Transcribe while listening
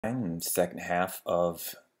Second half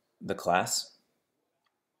of the class.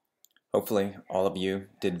 Hopefully all of you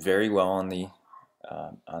did very well on the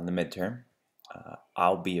midterm.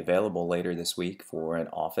 I'll be available later this week for an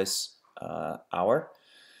office hour.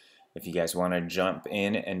 If you guys want to jump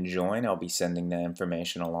in and join, I'll be sending that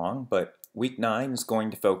information along. But week 9 is going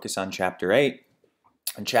to focus on chapter 8.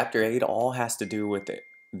 And chapter 8 all has to do with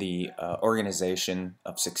the organization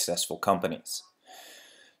of successful companies.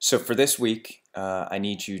 So for this week, I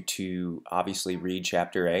need you to obviously read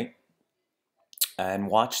chapter 8 and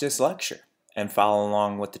watch this lecture and follow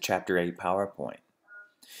along with the chapter 8 PowerPoint.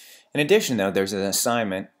 In addition, though, there's an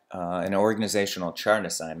assignment, an organizational chart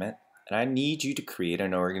assignment, and I need you to create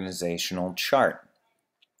an organizational chart.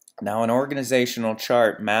 Now, an organizational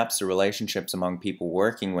chart maps the relationships among people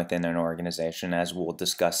working within an organization, as we'll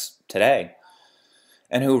discuss today,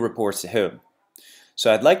 and who reports to who.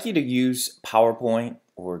 So I'd like you to use PowerPoint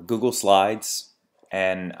or Google Slides,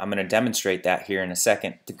 and I'm going to demonstrate that here in a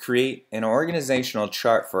second, to create an organizational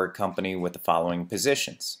chart for a company with the following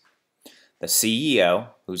positions. The CEO,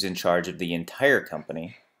 who's in charge of the entire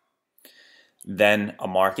company, then a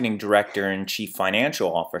marketing director and chief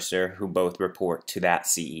financial officer who both report to that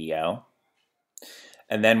CEO.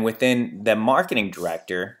 And then within the marketing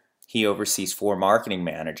director, he oversees 4 marketing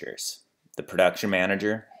managers, the production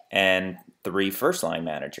manager, and 3 first-line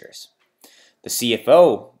managers. The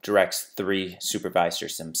CFO directs 3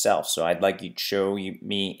 supervisors himself, so I'd like you to show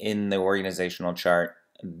me in the organizational chart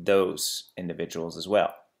those individuals as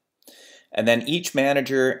well. And then each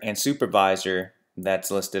manager and supervisor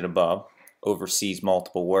that's listed above oversees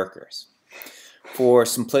multiple workers. For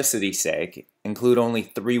simplicity's sake, include only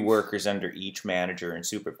 3 workers under each manager and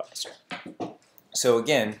supervisor. So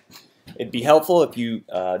again, it'd be helpful if you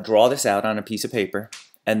draw this out on a piece of paper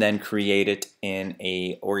and then create it in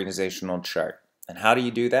an organizational chart. And how do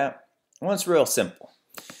you do that? Well, it's real simple.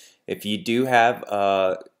 If you do have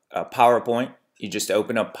a PowerPoint, you just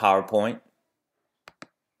open up PowerPoint,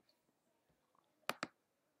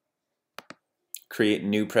 create a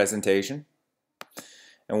new presentation,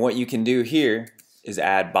 and what you can do here is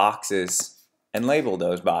add boxes and label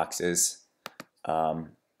those boxes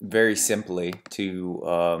very simply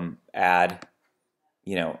to add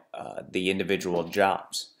the individual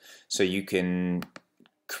jobs. So you can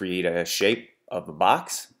create a shape of a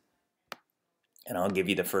box, and I'll give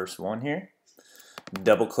you the first one here.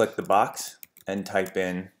 Double click the box and type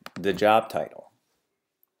in the job title.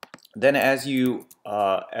 Then as you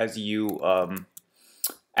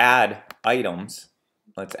add items,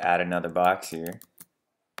 let's add another box here.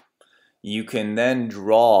 You can then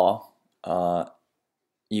draw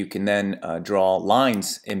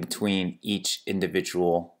lines in between each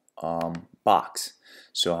individual box.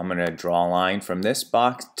 So I'm going to draw a line from this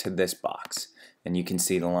box to this box, and you can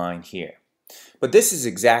see the line here. But this is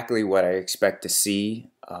exactly what I expect to see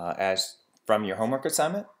as from your homework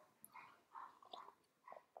assignment.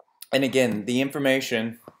 And again, the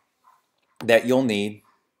information that you'll need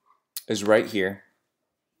is right here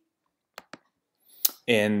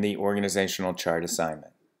in the organizational chart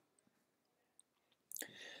assignment.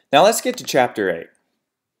 Now let's get to chapter 8.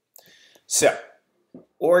 So,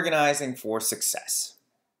 organizing for success.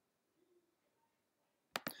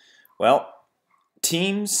 Well,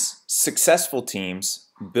 successful teams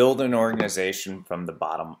build an organization from the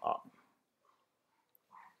bottom up.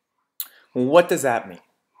 Well, what does that mean?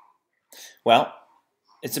 Well,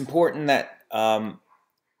 it's important that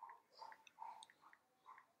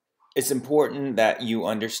you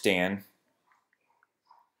understand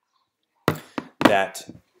that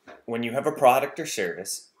when you have a product or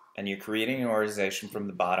service and you're creating an organization from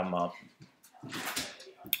the bottom up,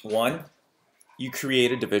 1, you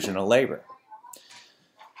create a division of labor.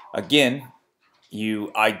 Again,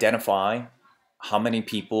 you identify how many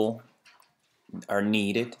people are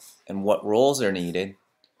needed and what roles are needed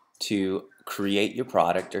to create your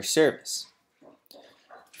product or service.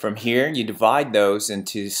 From here, you divide those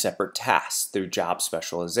into separate tasks through job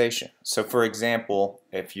specialization. So, for example,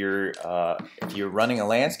 if you're running a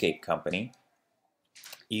landscape company,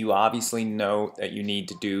 you obviously know that you need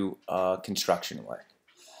to do construction work.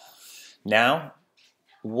 Now,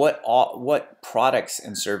 what products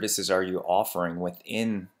and services are you offering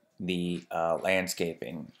within the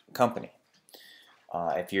landscaping company?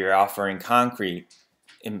 If you're offering concrete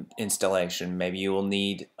installation, maybe you will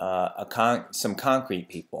need some concrete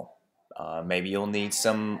people. Maybe you'll need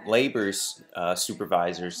some laborers,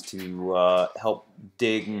 supervisors to help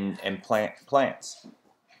dig and plant plants.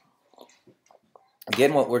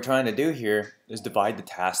 Again, what we're trying to do here is divide the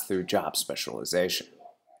task through job specialization.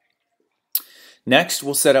 Next,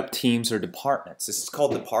 we'll set up teams or departments. This is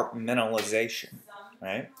called departmentalization.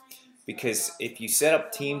 right? Because if you set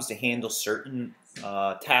up teams to handle certain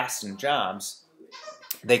tasks and jobs,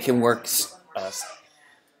 they can work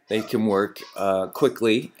uh,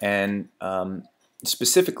 quickly and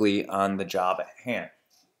specifically on the job at hand.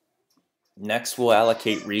 Next, we'll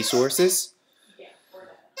allocate resources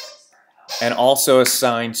and also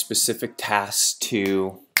assign specific tasks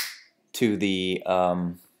to the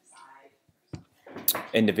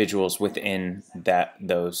individuals within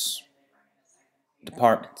those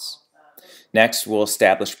departments. Next, we'll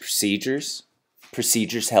establish procedures.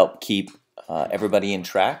 Procedures help keep everybody in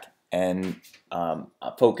track and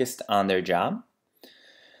focused on their job.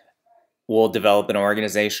 We'll develop an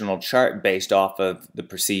organizational chart based off of the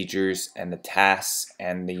procedures and the tasks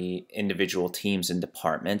and the individual teams and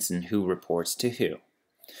departments and who reports to who.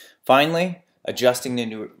 Finally, adjusting to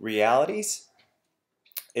new realities.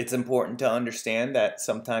 It's important to understand that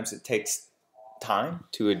sometimes it takes time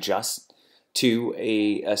to adjust to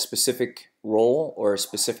a specific role or a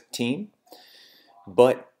specific team,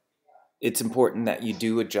 but it's important that you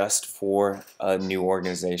do adjust for a new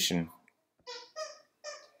organization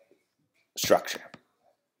structure.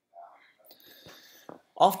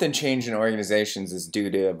 Often change in organizations is due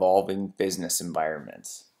to evolving business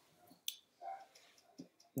environments.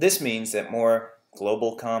 This means that more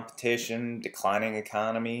global competition, declining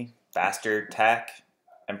economy, faster tech,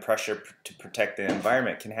 and pressure to protect the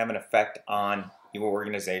environment can have an effect on your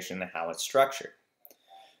organization and how it's structured.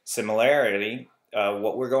 Similarly,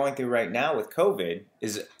 what we're going through right now with COVID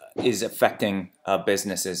is affecting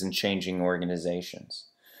businesses and changing organizations.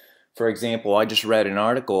 For example, I just read an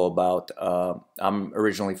article about, I'm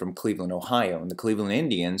originally from Cleveland, Ohio, and the Cleveland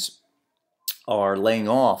Indians are laying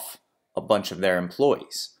off a bunch of their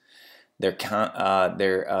employees. They're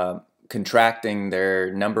contracting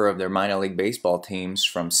their number of their minor league baseball teams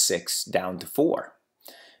from 6 down to 4.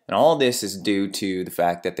 And all this is due to the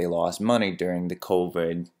fact that they lost money during the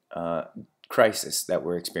COVID crisis that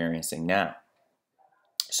we're experiencing now.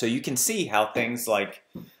 So you can see how things like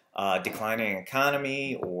declining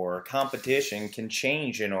economy or competition can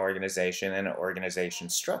change an organization and an organization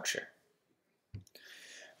structure.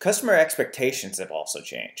 Customer expectations have also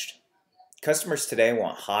changed. Customers today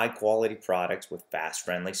want high quality products with fast,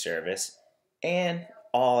 friendly service and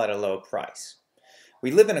all at a low price. We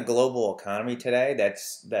live in a global economy today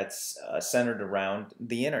that's centered around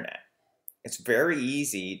the internet. It's very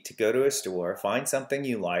easy to go to a store, find something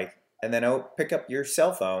you like, and then pick up your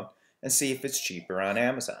cell phone and see if it's cheaper on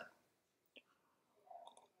Amazon.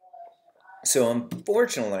 So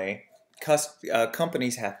unfortunately,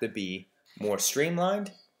 companies have to be more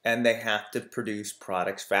streamlined and they have to produce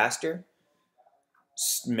products faster,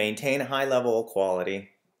 maintain a high level of quality,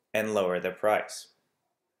 and lower their price.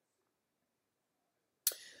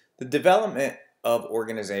 The development of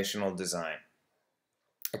organizational design.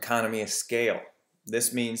 Economy of scale.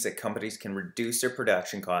 This means that companies can reduce their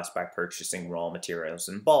production costs by purchasing raw materials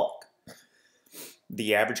in bulk.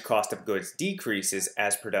 The average cost of goods decreases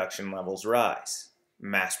as production levels rise.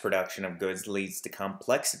 Mass production of goods leads to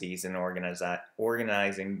complexities in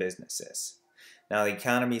organizing businesses. Now, the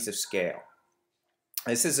economies of scale.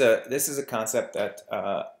 This is a concept that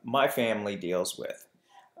my family deals with.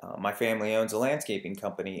 My family owns a landscaping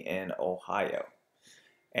company in Ohio,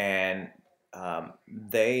 and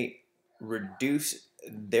they reduce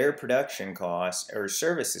their production costs or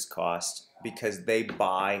services costs because they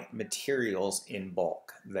buy materials in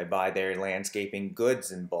bulk. They buy their landscaping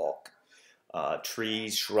goods in bulk.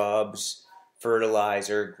 Trees, shrubs,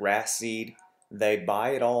 fertilizer, grass seed. They buy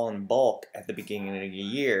it all in bulk at the beginning of the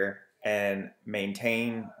year and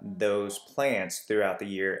maintain those plants throughout the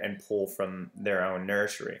year and pull from their own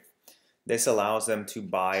nursery. This allows them to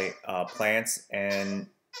buy plants and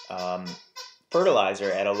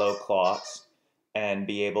fertilizer at a low cost and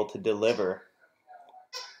be able to deliver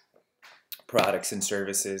products and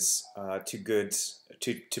services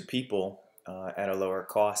to people at a lower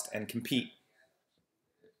cost and compete.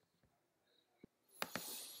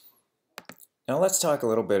 Now let's talk a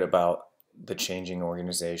little bit about the changing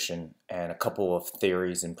organization and a couple of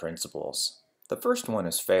theories and principles. The first one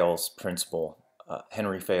is Fayol's principle,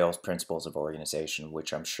 Henry Fayol's Principles of Organization,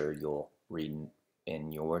 which I'm sure you'll read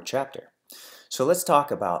in your chapter. So let's talk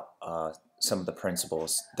about some of the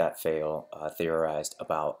principles that Fayol theorized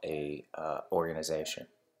about a organization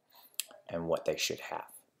and what they should have.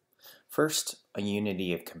 First, a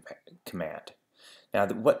unity of command. Now,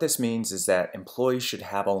 what this means is that employees should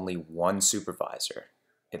have only one supervisor.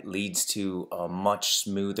 It leads to a much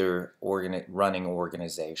smoother running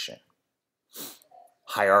organization.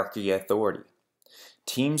 Hierarchy authority.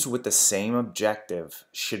 Teams with the same objective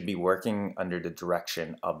should be working under the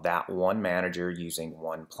direction of that one manager using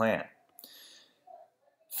one plan.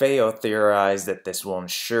 Feo theorized that this will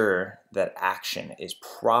ensure that action is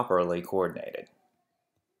properly coordinated.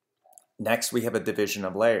 Next, we have a division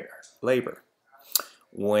of labor.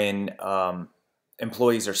 When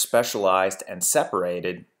employees are specialized and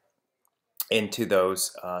separated into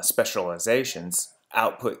those specializations,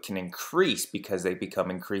 output can increase because they become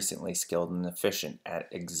increasingly skilled and efficient at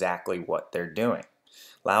exactly what they're doing.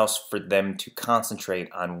 Allows for them to concentrate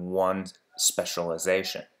on one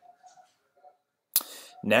specialization.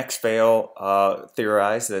 Next, Feo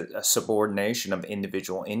theorized that a subordination of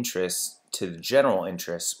individual interests to the general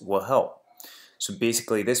interests will help. So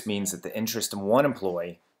basically this means that the interest of one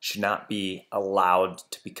employee should not be allowed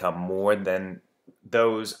to become more than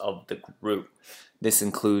those of the group. This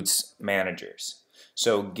includes managers.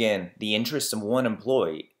 So again, the interest of one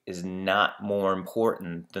employee is not more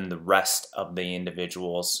important than the rest of the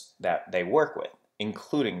individuals that they work with,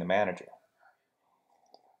 including the manager.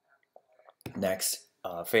 Next,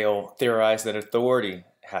 Feo theorized that authority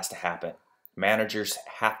has to happen. Managers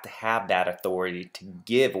have to have that authority to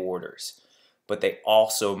give orders, but they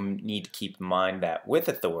also need to keep in mind that with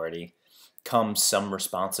authority comes some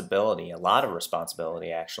responsibility, a lot of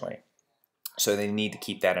responsibility actually. So they need to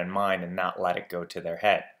keep that in mind and not let it go to their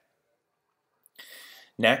head.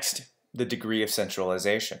 Next, the degree of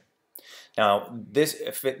centralization. Now, this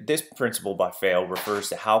principle by Feo refers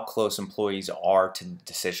to how close employees are to the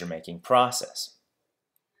decision-making process.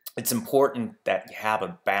 It's important that you have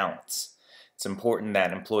a balance. It's important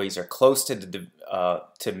that employees are close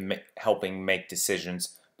to helping make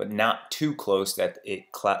decisions, but not too close that it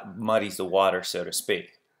muddies the water, so to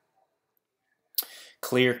speak.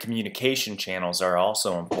 Clear communication channels are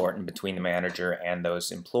also important between the manager and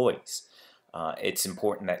those employees. It's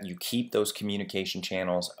important that you keep those communication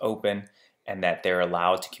channels open and that they're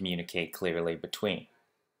allowed to communicate clearly between.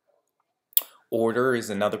 Order is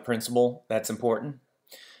another principle that's important.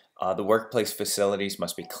 The workplace facilities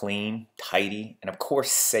must be clean, tidy, and of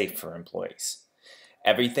course safe for employees.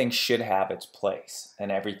 Everything should have its place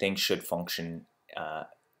and everything should function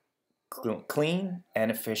clean and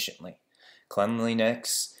efficiently.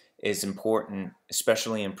 Cleanliness is important,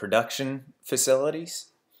 especially in production facilities,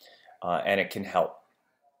 and it can help.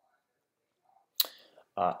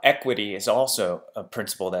 Equity is also a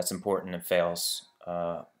principle that's important in Feo's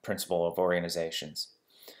principle of organizations.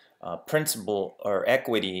 Principle or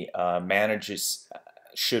equity managers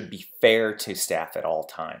should be fair to staff at all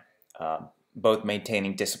time, both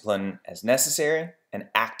maintaining discipline as necessary and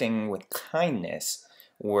acting with kindness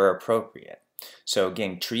where appropriate. So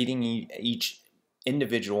again, treating each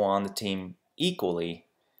individual on the team equally,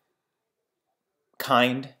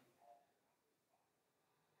 kind,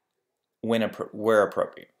 where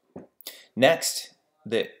appropriate. Next,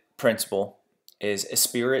 the principle is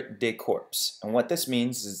esprit de corps. And what this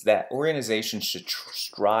means is that organizations should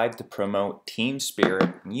strive to promote team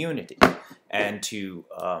spirit and unity and to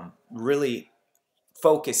really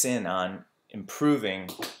focus in on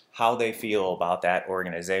improving how they feel about that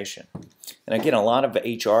organization. And again, a lot of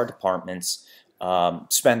HR departments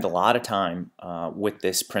spend a lot of time with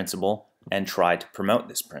this principle and try to promote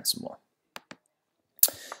this principle.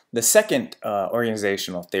 The second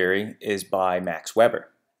organizational theory is by Max Weber.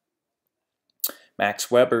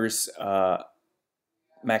 Max Weber's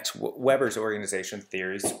organization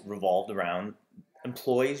theories revolved around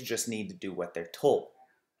employees just need to do what they're told.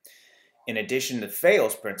 In addition to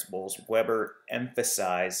Feo's principles, Weber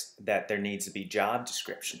emphasized that there needs to be job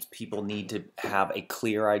descriptions. People need to have a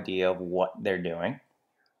clear idea of what they're doing,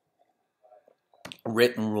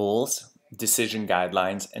 written rules, decision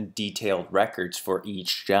guidelines, and detailed records for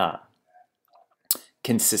each job,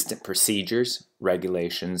 consistent procedures,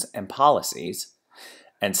 regulations, and policies,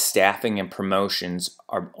 and staffing and promotions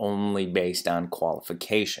are only based on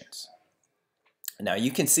qualifications. Now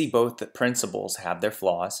you can see both the principles have their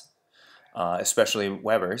flaws, especially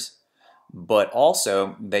Weber's, but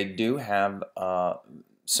also they do have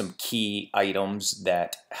some key items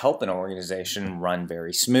that help an organization run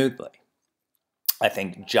very smoothly. I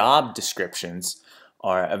think job descriptions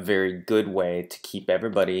are a very good way to keep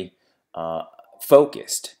everybody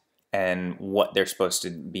focused and what they're supposed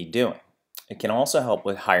to be doing. It can also help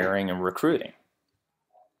with hiring and recruiting.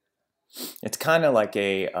 It's kind of like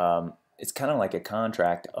a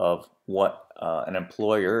contract of what an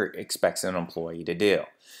employer expects an employee to do.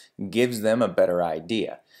 It gives them a better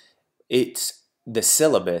idea. It's the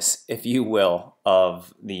syllabus, if you will,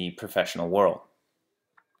 of the professional world.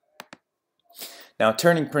 Now,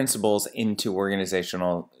 turning principles into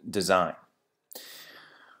organizational design.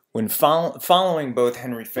 When following both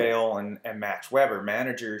Henry Fail and Max Weber,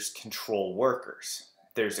 managers control workers.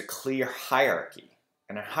 There's a clear hierarchy.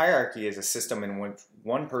 And a hierarchy is a system in which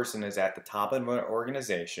one person is at the top of an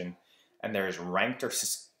organization and there is ranked or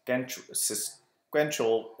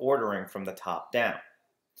sequential ordering from the top down.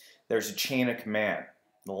 There's a chain of command,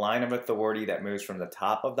 the line of authority that moves from the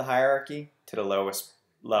top of the hierarchy to the lowest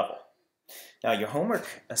level. Now, your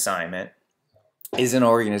homework assignment is an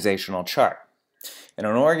organizational chart. And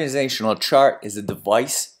an organizational chart is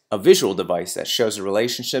a visual device that shows the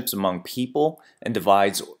relationships among people and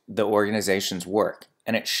divides the organization's work.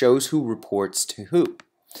 And it shows who reports to who.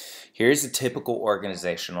 Here's a typical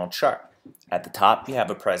organizational chart. At the top, you have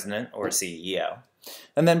a president or a CEO.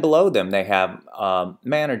 And then below them, they have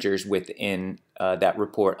managers within that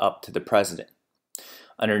report up to the president.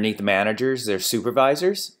 Underneath the managers, there's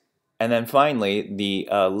supervisors. And then finally, the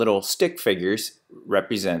little stick figures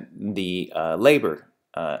represent the labor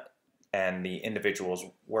and the individuals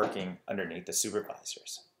working underneath the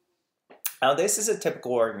supervisors. Now, this is a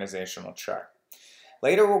typical organizational chart.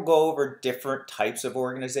 Later, we'll go over different types of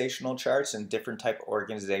organizational charts and different type of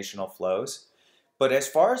organizational flows. But as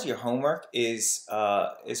far as your homework is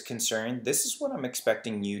concerned, this is what I'm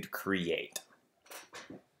expecting you to create.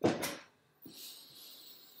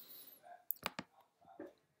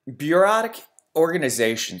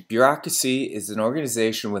 Bureaucracy is an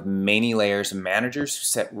organization with many layers of managers who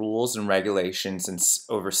set rules and regulations and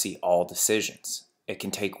oversee all decisions. It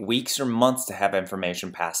can take weeks or months to have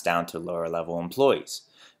information passed down to lower level employees.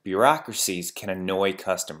 Bureaucracies can annoy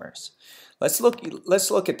customers. Let's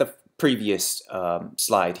look at the previous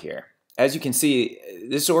slide here. As you can see,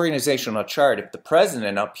 this organizational chart, if the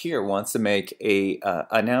president up here wants to make a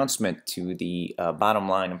announcement to the bottom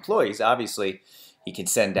line employees, obviously he can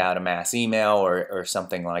send out a mass email or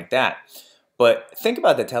something like that. But think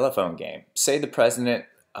about the telephone game. Say the president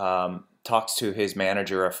talks to his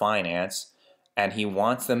manager of finance and he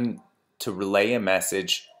wants them to relay a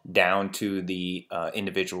message down to the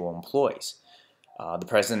individual employees. The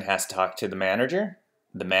president has to talk to the manager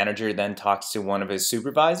then talks to one of his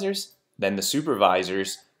supervisors, then the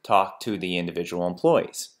supervisors talk to the individual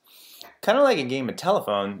employees. Kind of like a game of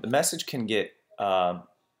telephone, the message can get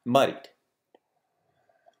muddied.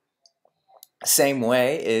 Same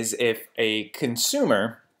way is if a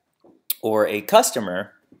consumer or a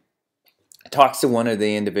customer talks to one of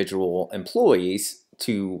the individual employees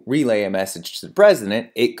to relay a message to the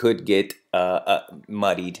president, it could get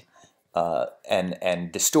muddied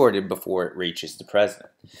and distorted before it reaches the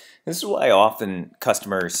president. This is why often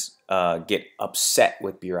customers get upset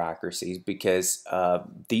with bureaucracies, because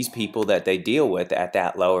these people that they deal with at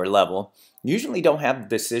that lower level usually don't have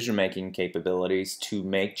decision-making capabilities to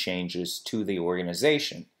make changes to the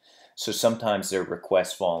organization. So sometimes their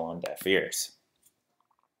requests fall on deaf ears.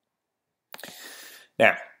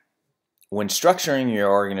 Now, when structuring your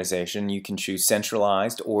organization, you can choose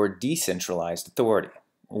centralized or decentralized authority.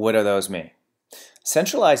 What do those mean?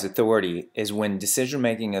 Centralized authority is when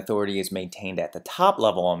decision-making authority is maintained at the top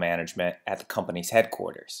level of management at the company's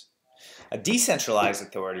headquarters. A decentralized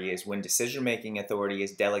authority is when decision-making authority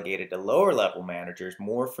is delegated to lower-level managers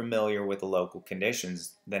more familiar with the local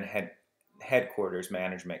conditions than headquarters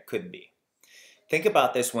management could be. Think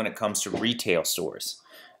about this when it comes to retail stores.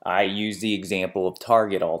 I use the example of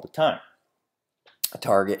Target all the time.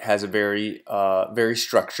 Target has a very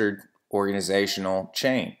structured organizational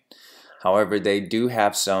chain. However, they do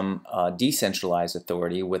have some decentralized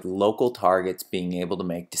authority, with local targets being able to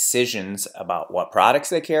make decisions about what products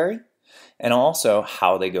they carry and also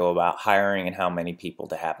how they go about hiring and how many people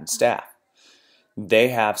to have in staff. They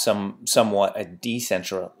have somewhat a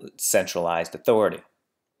decentralized authority.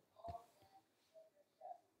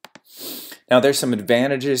 Now, there's some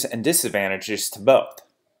advantages and disadvantages to both.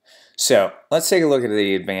 So let's take a look at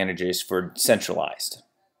the advantages for centralized.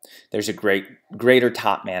 There's a greater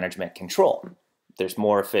top management control. There's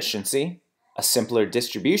more efficiency, a simpler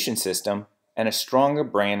distribution system, and a stronger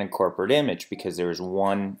brand and corporate image because there is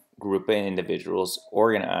one group of individuals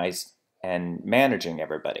organized and managing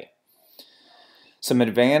everybody. Some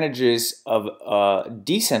advantages of a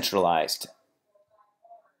decentralized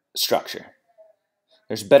structure.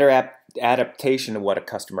 There's better adaptation to what a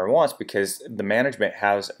customer wants because the management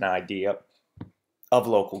has an idea of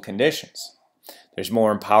local conditions. There's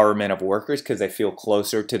more empowerment of workers because they feel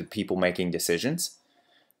closer to the people making decisions.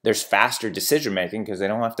 There's faster decision making because they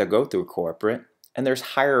don't have to go through corporate. And there's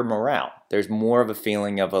higher morale. There's more of a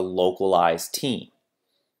feeling of a localized team.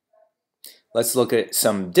 Let's look at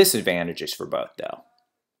some disadvantages for both though.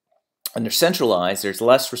 Under centralized, there's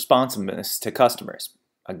less responsiveness to customers.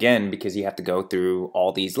 Again, because you have to go through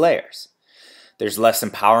all these layers. There's less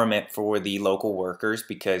empowerment for the local workers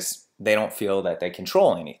because they don't feel that they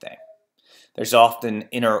control anything. There's often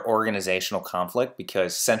inter-organizational conflict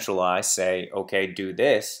because centralized say, okay, do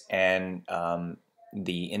this, and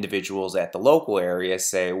the individuals at the local area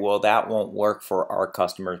say, well, that won't work for our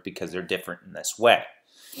customers because they're different in this way.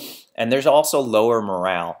 And there's also lower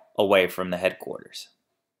morale away from the headquarters.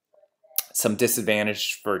 Some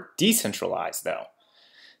disadvantage for decentralized, though.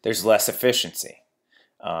 There's less efficiency,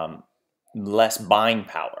 less buying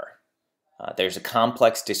power. There's a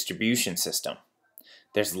complex distribution system.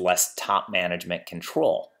 There's less top management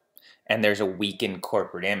control, and there's a weakened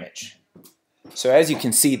corporate image. So as you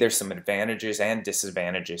can see, there's some advantages and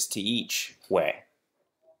disadvantages to each way.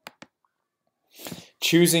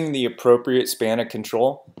 Choosing the appropriate span of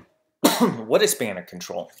control. What is span of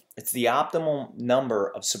control? It's the optimal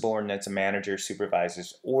number of subordinates a manager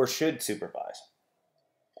supervises or should supervise.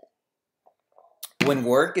 When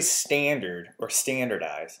work is standard or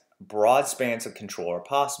standardized, broad spans of control are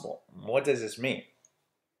possible. What does this mean?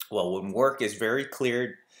 Well, when work is very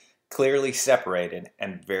clearly separated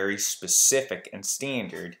and very specific and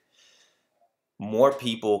standard, more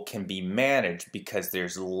people can be managed because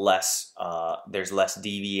there's less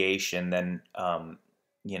deviation than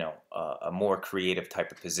a more creative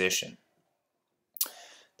type of position.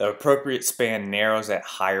 The appropriate span narrows at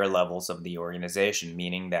higher levels of the organization,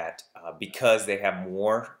 meaning that because they have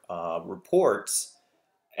more reports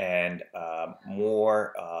and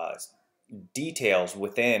more details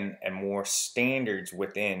within and more standards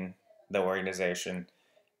within the organization,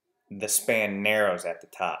 the span narrows at the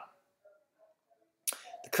top.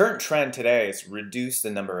 The current trend today is reduce the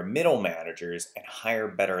number of middle managers and hire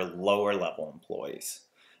better lower level employees.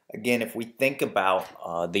 Again, if we think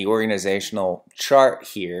about the organizational chart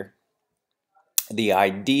here, the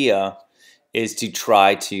idea is to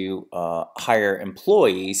try to hire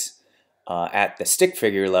employees at the stick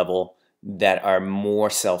figure level that are more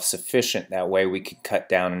self-sufficient. That way we could cut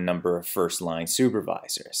down a number of first-line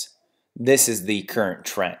supervisors. This is the current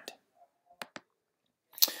trend.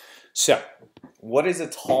 So, what is a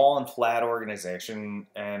tall and flat organization,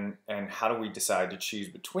 and how do we decide to choose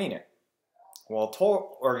between it? Well, a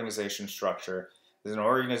tall organization structure is an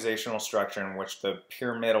organizational structure in which the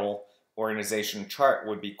pyramidal organization chart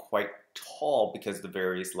would be quite tall because of the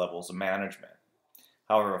various levels of management.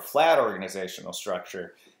 However, a flat organizational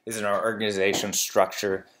structure is an organization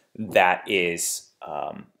structure that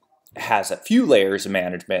has a few layers of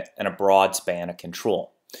management and a broad span of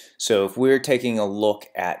control. So if we're taking a look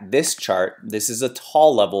at this chart, this is a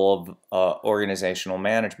tall level of organizational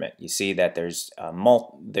management. You see that there's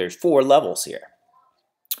 4 levels here.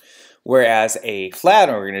 Whereas a flat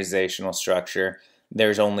organizational structure,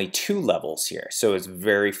 there's only 2 levels here. So it's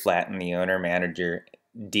very flat, and the owner-manager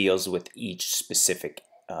deals with each specific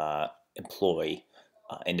employee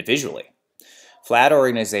individually. Flat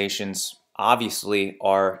organizations obviously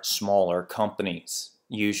are smaller companies,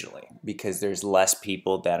 usually, because there's less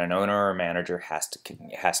people that an owner or manager has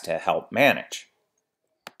to help manage.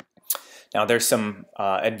 Now, there's some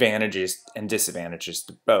advantages and disadvantages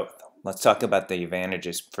to both. Let's talk about the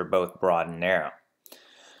advantages for both broad and narrow.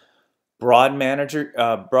 Broad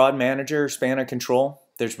manager span of control.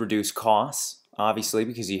 There's reduced costs, obviously,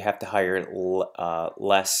 because you have to hire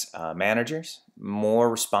less managers. More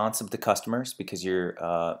responsive to customers because you're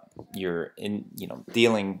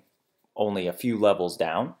dealing only a few levels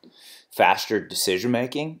down. Faster decision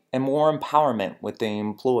making and more empowerment with the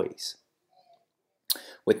employees.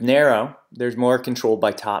 With narrow, there's more control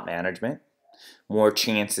by top management, more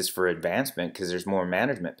chances for advancement because there's more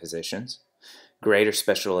management positions, greater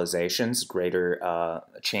specializations, greater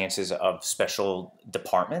chances of special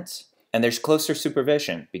departments, and there's closer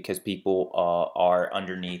supervision because people are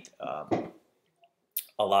underneath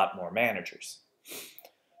a lot more managers.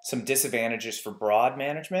 Some disadvantages for broad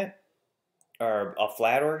management or a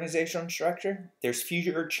flat organizational structure. There's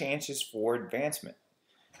fewer chances for advancement.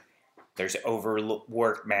 There's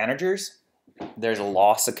overworked managers. There's a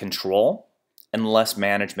loss of control and less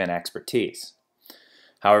management expertise.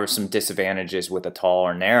 However, some disadvantages with a tall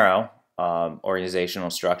or narrow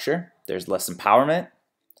organizational structure. There's less empowerment,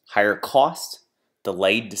 higher cost,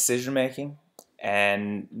 delayed decision making,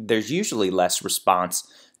 and there's usually less response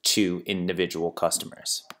to individual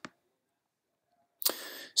customers.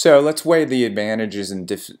 So let's weigh the advantages and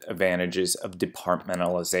disadvantages of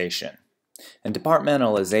departmentalization. And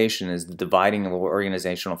departmentalization is the dividing of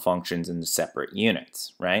organizational functions into separate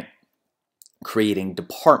units, right? Creating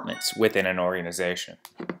departments within an organization.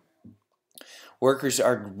 Workers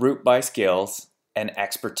are grouped by skills and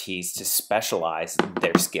expertise to specialize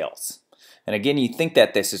their skills. And again, you think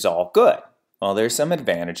that this is all good. Well, there's some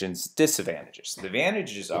advantages and disadvantages. The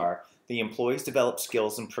advantages are the employees develop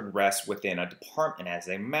skills and progress within a department as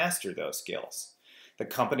they master those skills. The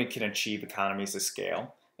company can achieve economies of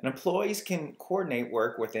scale, and employees can coordinate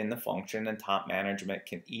work within the function, and top management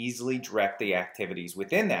can easily direct the activities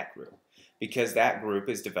within that group because that group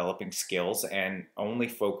is developing skills and only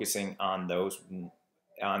focusing on the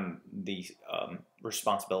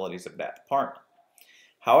responsibilities of that department.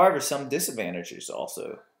 However, some disadvantages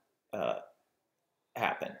also uh,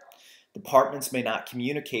 happen. Departments may not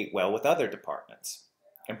communicate well with other departments.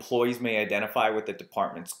 Employees may identify with the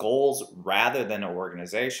department's goals rather than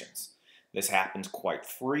organizations. This happens quite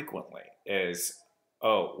frequently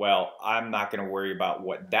oh, well, I'm not going to worry about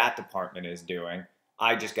what that department is doing.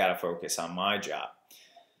 I just got to focus on my job.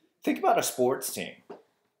 Think about a sports team.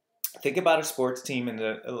 Think about a sports team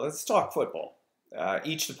let's talk football.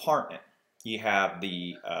 Each department, you have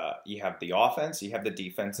the offense, you have the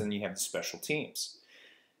defense, and you have the special teams.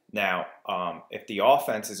 Now, if the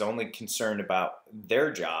offense is only concerned about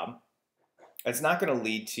their job, it's not going to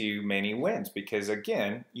lead to many wins because,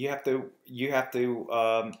 again, you have to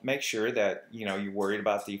make sure that you're worried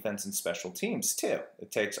about defense and special teams too.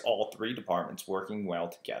 It takes all three departments working well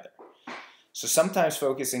together. So sometimes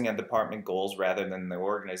focusing on department goals rather than the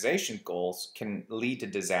organization goals can lead to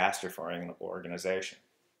disaster for an organization.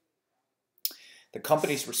 The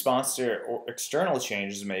company's response to external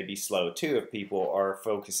changes may be slow too if people are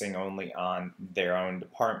focusing only on their own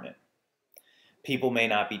department. People may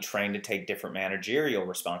not be trained to take different managerial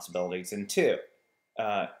responsibilities, and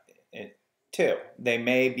they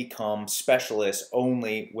may become specialists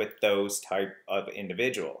only with those type of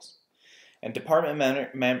individuals. And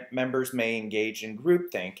department members may engage in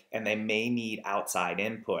groupthink, and they may need outside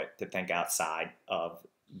input to think outside of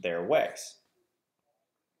their ways.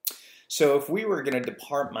 So if we were going to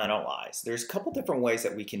departmentalize, there's a couple different ways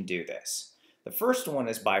that we can do this. The first one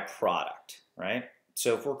is by product, right?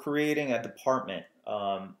 So if we're creating a department,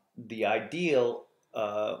 one of the ideal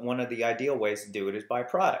ways to do it is by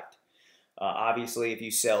product. Obviously, if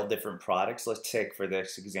you sell different products, let's take for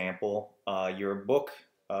this example, you're a book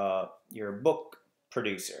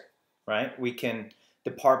producer, right? We can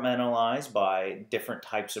departmentalize by different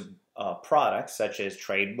types of products, such as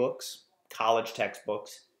trade books, college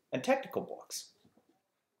textbooks, and technical books.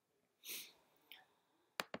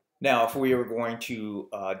 Now, if we were going to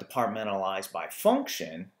departmentalize by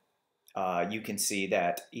function, you can see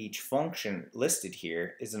that each function listed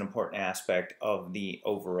here is an important aspect of the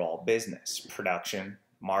overall business: production,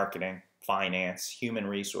 marketing, finance, human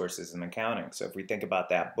resources, and accounting. So if we think about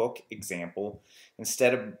that book example,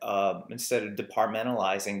 instead of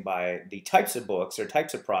departmentalizing by the types of books or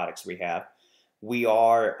types of products we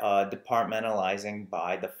are departmentalizing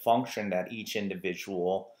by the function that each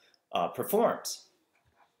individual performs.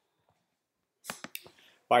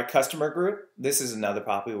 By customer group, this is another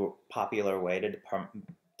popular way to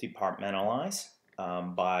departmentalize.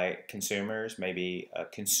 By consumers, maybe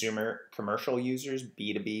consumer commercial users,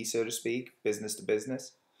 B2B, so to speak, business to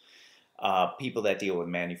business. People that deal with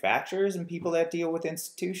manufacturers and people that deal with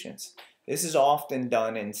institutions. This is often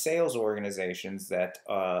done in sales organizations that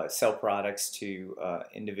sell products to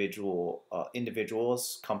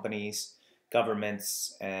individuals, companies,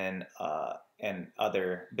 governments, and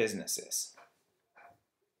other businesses.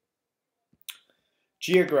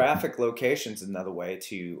 Geographic location is another way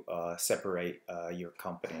to separate your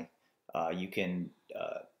company. You can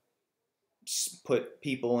put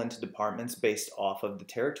people into departments based off of the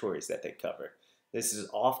territories that they cover. This is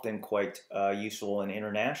often quite useful in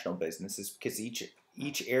international businesses because each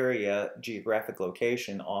area, geographic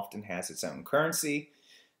location, often has its own currency,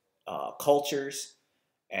 cultures,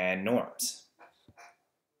 and norms.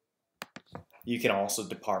 You can also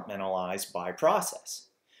departmentalize by process.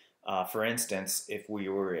 For instance, if we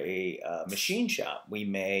were a machine shop, we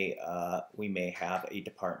may have a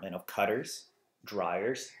department of cutters,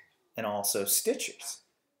 dryers, and also stitchers.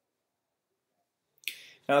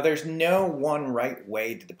 Now, there's no one right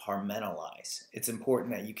way to departmentalize. It's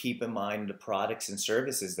important that you keep in mind the products and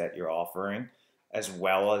services that you're offering, as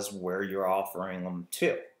well as where you're offering them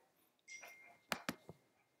to.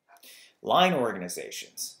 Line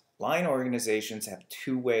organizations. Line organizations have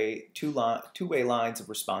two-way lines of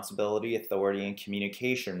responsibility, authority, and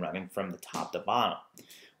communication running from the top to bottom,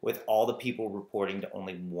 with all the people reporting to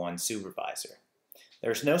only one supervisor.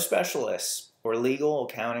 There's no specialists or legal,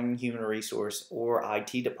 accounting, human resource, or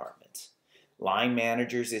IT departments. Line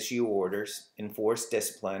managers issue orders, enforce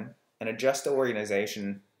discipline, and adjust the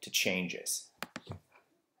organization to changes.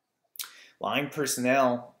 Line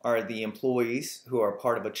personnel are the employees who are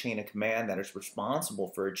part of a chain of command that is responsible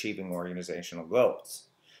for achieving organizational goals.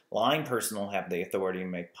 Line personnel have the authority to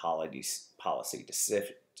make policy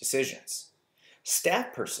decisions.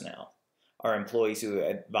 Staff personnel are employees who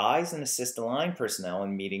advise and assist the line personnel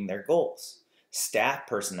in meeting their goals. Staff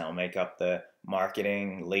personnel make up the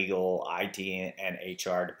marketing, legal, IT, and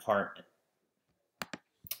HR department.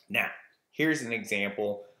 Now, here's an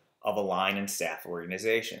example of a line and staff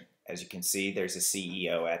organization. As you can see, there's a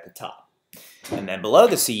CEO at the top. And then below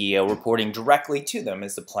the CEO, reporting directly to them,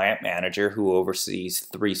 is the plant manager, who oversees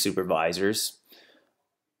 3 supervisors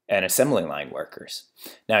and assembly line workers.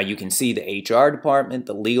 Now you can see the HR department,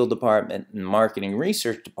 the legal department, and marketing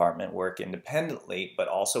research department work independently, but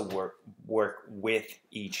also work with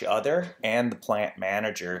each other and the plant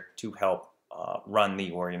manager to help run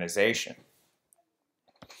the organization.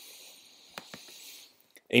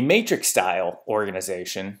 A matrix-style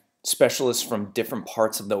organization, specialists from different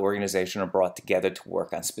parts of the organization are brought together to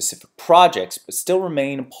work on specific projects, but still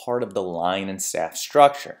remain a part of the line and staff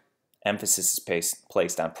structure. Emphasis is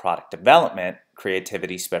placed on product development,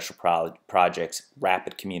 creativity, special projects,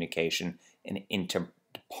 rapid communication, and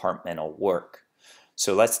interdepartmental work.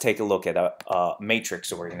 So let's take a look at a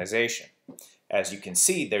matrix organization. As you can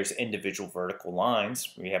see, there's individual vertical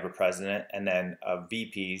lines. We have a president and then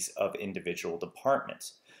VPs of individual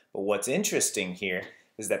departments. But what's interesting here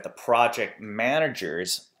is that the project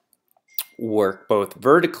managers work both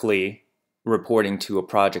vertically, reporting to a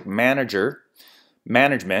project management,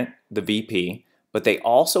 the VP, but they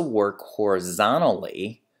also work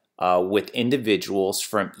horizontally with individuals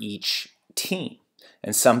from each team.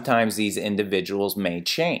 And sometimes these individuals may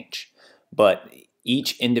change, but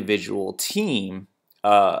each individual team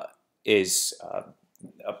is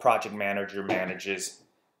a project manager manages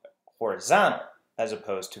horizontal as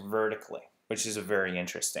opposed to vertically, which is very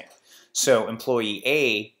interesting. So employee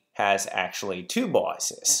A has actually 2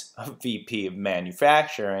 bosses, a VP of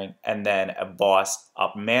manufacturing and then a boss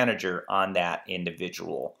up manager on that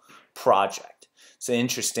individual project. It's an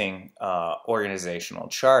interesting organizational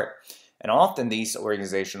chart, and often these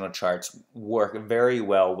organizational charts work very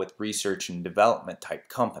well with research and development type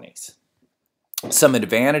companies. Some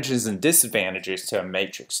advantages and disadvantages to a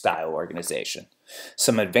matrix style organization.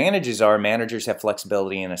 Some advantages are managers have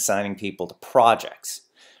flexibility in assigning people to projects,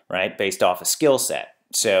 right, based off a skill set.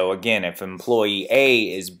 So again, if employee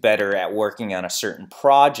A is better at working on a certain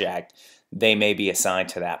project, they may be assigned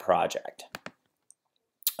to that project.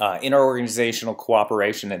 Interorganizational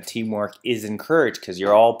cooperation and teamwork is encouraged because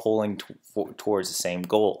you're all pulling towards the same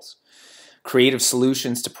goals. Creative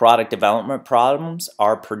solutions to product development problems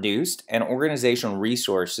are produced, and organizational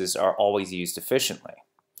resources are always used efficiently.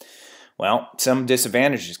 Well, some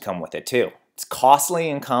disadvantages come with it too. It's costly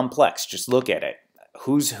and complex. Just look at it.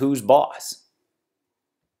 Who's boss?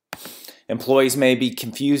 Employees may be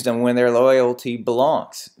confused on when their loyalty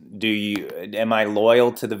belongs. Am I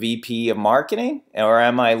loyal to the VP of marketing, or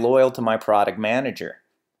am I loyal to my product manager?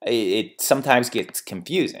 It sometimes gets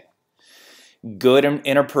confusing. Good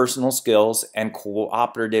interpersonal skills and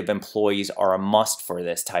cooperative employees are a must for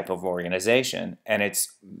this type of organization, and it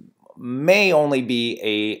may only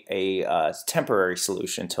be a temporary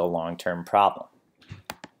solution to a long-term problem.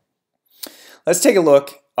 Let's take a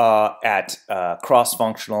look at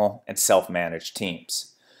cross-functional and self-managed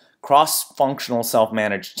teams. Cross-functional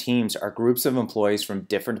self-managed teams are groups of employees from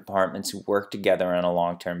different departments who work together on a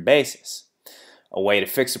long-term basis. A way to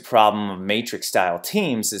fix a problem of matrix-style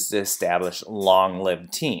teams is to establish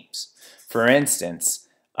long-lived teams. For instance,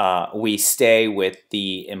 we stay with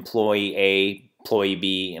the employee A, employee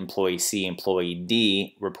B, employee C, employee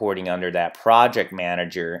D reporting under that project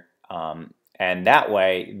manager, and that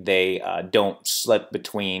way they don't slip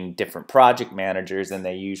between different project managers, and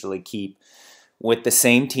they usually keep with the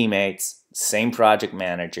same teammates, same project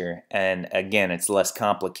manager, and again, it's less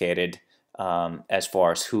complicated as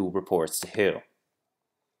far as who reports to who.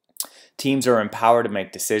 Teams are empowered to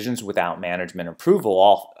make decisions without management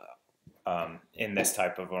approval in this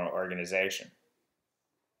type of an organization.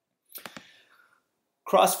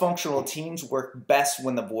 Cross-functional teams work best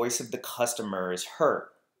when the voice of the customer is heard.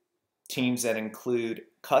 Teams that include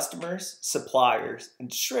customers, suppliers, and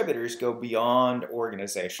distributors go beyond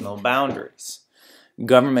organizational boundaries.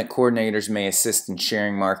 Government coordinators may assist in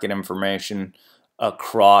sharing market information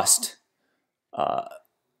across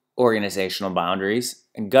organizational boundaries,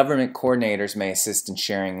 and government coordinators may assist in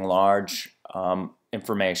sharing large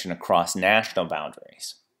information across national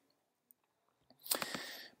boundaries.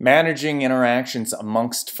 Managing interactions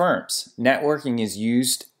amongst firms. Networking is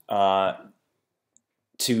used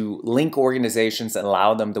to link organizations and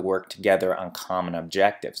allow them to work together on common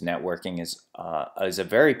objectives. Networking is a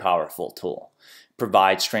very powerful tool.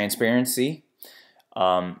 Provides transparency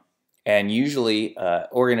And usually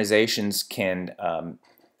organizations can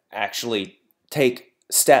actually take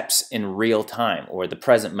steps in real time, or the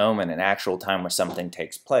present moment in actual time where something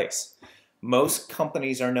takes place. Most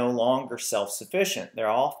companies are no longer self-sufficient. They're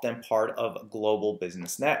often part of a global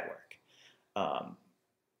business network.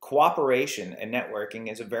 Cooperation and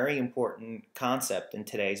networking is a very important concept in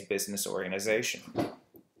today's business organization.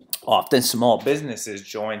 Often small businesses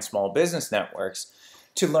join small business networks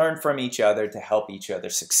to learn from each other to help each other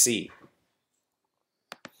succeed.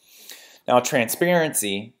 Now,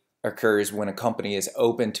 transparency occurs when a company is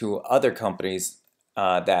open to other companies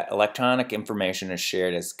that electronic information is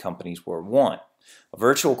shared as companies were one. A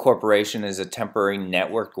virtual corporation is a temporary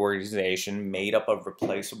networked organization made up of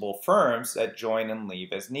replaceable firms that join and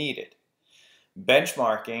leave as needed.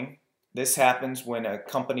 Benchmarking. This happens when a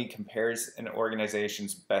company compares an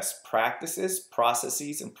organization's best practices,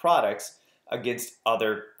 processes, and products against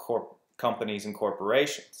other companies and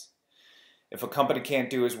corporations. If a company can't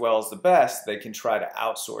do as well as the best, they can try to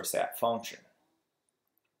outsource that function.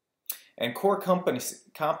 And core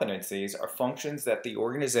competencies are functions that the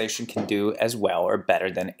organization can do as well or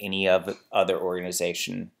better than any other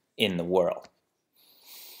organization in the world.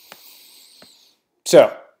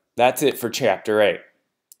 So that's it for Chapter 8.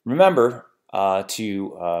 Remember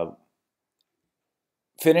to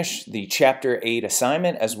finish the Chapter 8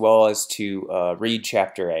 assignment as well as to read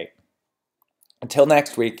Chapter 8. Until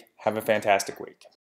next week, have a fantastic week.